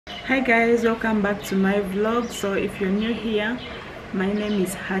Hi guys, welcome back to my vlog. So if you're new here, my name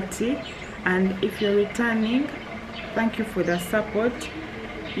is Hati, and if you're returning, thank you for the support.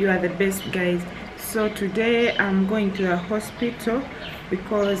 You are the best guys. So today I'm going to the hospital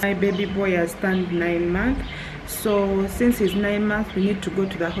because my baby boy has turned 9 months. So since he's 9 months, we need to go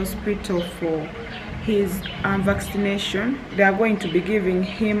to the hospital for his vaccination. They are going to be giving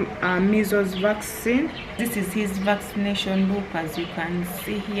him a measles vaccine. This is his vaccination book, as you can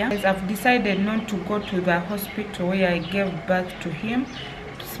see here. I've decided not to go to the hospital where I gave birth to him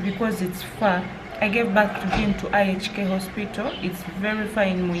because it's far. I gave birth to him to IHK hospital. It's very far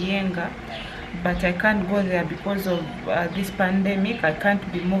in Muyenga, but I can't go there because of this pandemic. I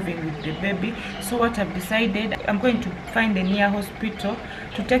can't be moving with the baby. So what I've decided, I'm going to find a near hospital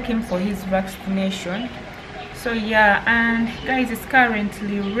to take him for his vaccination. So yeah, and guys, it's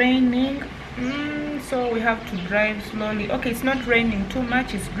currently raining, so we have to drive slowly. Okay, it's not raining too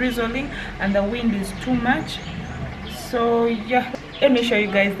much, it's drizzling and the wind is too much. So yeah, let me show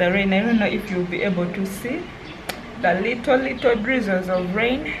you guys the rain. I don't know if you'll be able to see the little drizzles of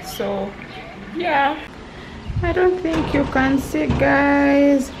rain. So yeah, I don't think you can see,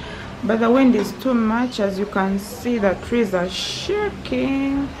 guys, but the wind is too much. As you can see, the trees are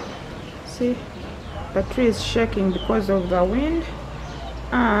shaking. See, the tree is shaking because of the wind,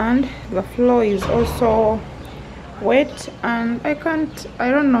 and the floor is also wet, and I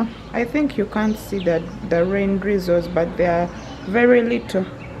don't know, I think you can't see the rain drizzles, but they are very little.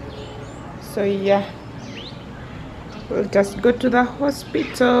 So yeah, we'll just go to the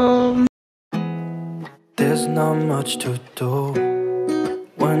hospital. There's not much to do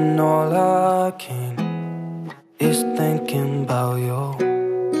when all I can is thinking about you.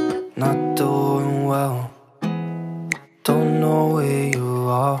 Not doing well, don't know where you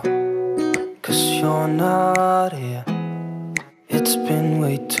are, 'cause you're not here. It's been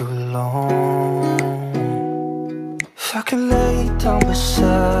way too long. If I could lay down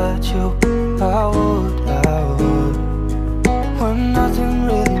beside you, I would. When nothing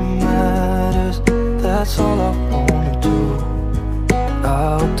really matters, that's all I wanna do.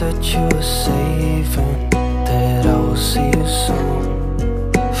 I hope that you are safe and that I will see you soon.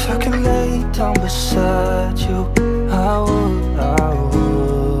 If I could lay down beside you, I would.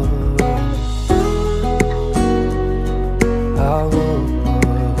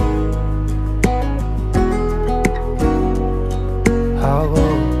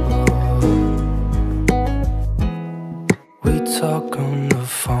 We talk on the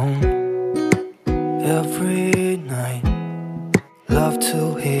phone every night. Love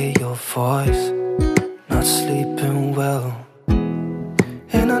to hear your voice. Not sleeping well,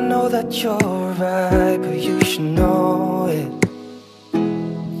 and I know that you're right, but you should know it.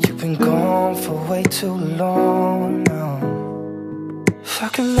 You've been gone for way too long now. If I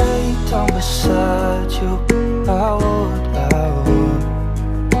could lay down beside you, I would.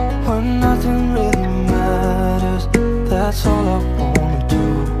 When nothing really matters, that's all I wanna do.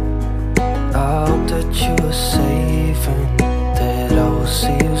 I hope that you are safe and that I will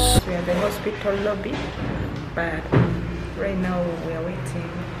see you soon. We are at the hospital lobby, but right now we are waiting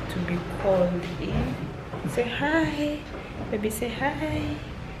to be called in. Say hi, baby, say hi.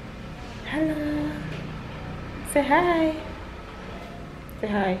 Hello. Say hi. Say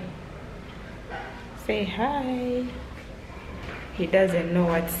hi. Say hi. He doesn't know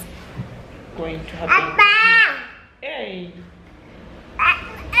what's going to happen. Hey.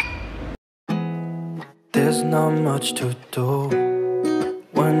 There's not much to do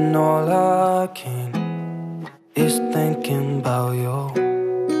when all I can is thinking about you.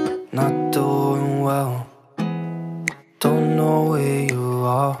 Not doing well, don't know where you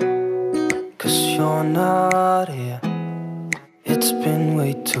are, 'cause you're not here. It's been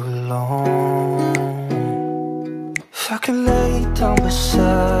way too long. If I could lay down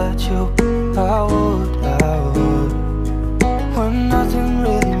beside you, I would. When nothing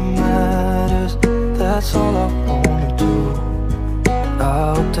really matters, that's all I wanna do. I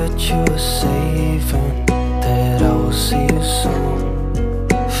hope that you are safe and that I will see you soon.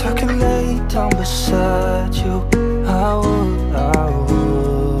 If I could lay down beside you, I would.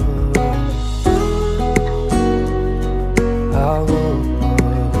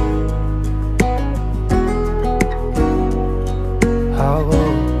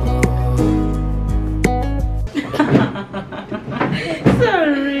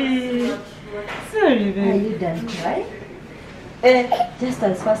 Sorry, baby. Are you done crying? Just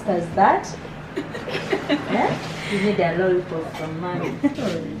as fast as that? You need a lollipop from mommy.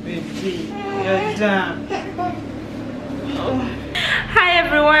 Sorry, baby. You're done. Oh. Hi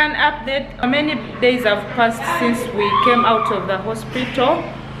everyone, update. Many days have passed since we came out of the hospital.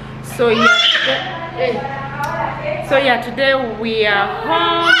 So yeah, today we are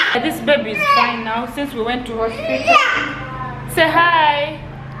home. This baby is fine now since we went to hospital. Say hi.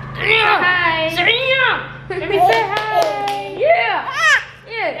 Hi. Baby, say hi. Yeah.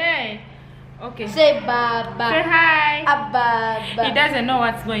 Hey. Okay. Say baba. Say hi. Baba. He doesn't know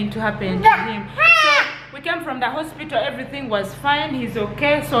what's going to happen to him. So we came from the hospital, everything was fine, he's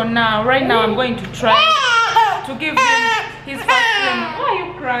okay. So now, right now, I'm going to try to give him his first lemon. Why are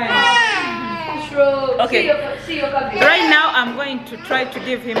you crying? Okay. Right now, I'm going to try to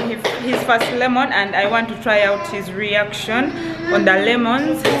give him his first lemon, and I want to try out his reaction on the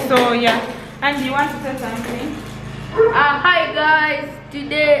lemons. So yeah, and you want to say something? Hi guys,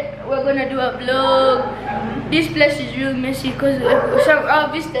 today we're gonna do a vlog. This place is real messy because some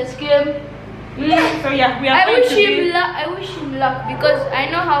our visitors came. So yeah, we are I wish him luck because I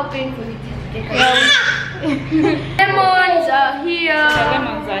know how painful it is to take a lemons are here. The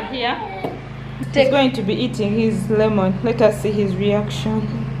lemons are here. He's going to be eating his lemon. Let us see his reaction.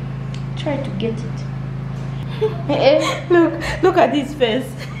 Try to get it. Look at his face.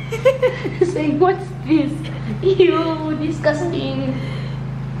 Saying, what's this? Ew, disgusting.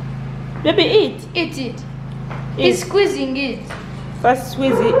 Baby, eat. Eat it. He's squeezing it. First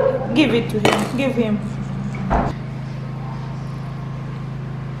squeeze it. Give it to him. Give him.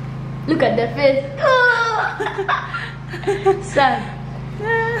 Look at the face. Sad.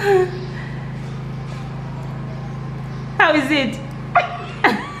 How is it?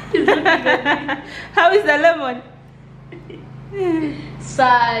 How is the lemon?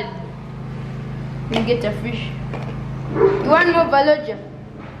 Sad. You get a fish. You want more Baloja?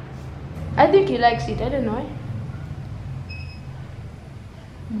 I think he likes it. I don't know.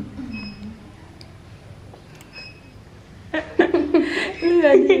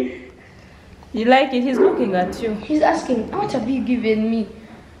 You like it? He's looking at you. He's asking, what have you given me?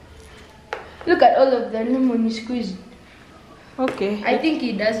 Look at all of the lemon he squeezed. Okay. I think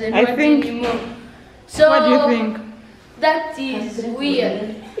he doesn't want any more. So what do you think? That is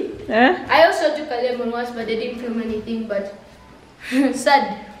weird. I also took a lemon once, but they didn't film anything. But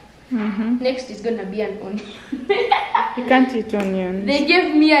sad. Next is gonna be an onion. You can't eat onions. They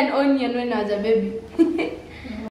gave me an onion when I was a baby.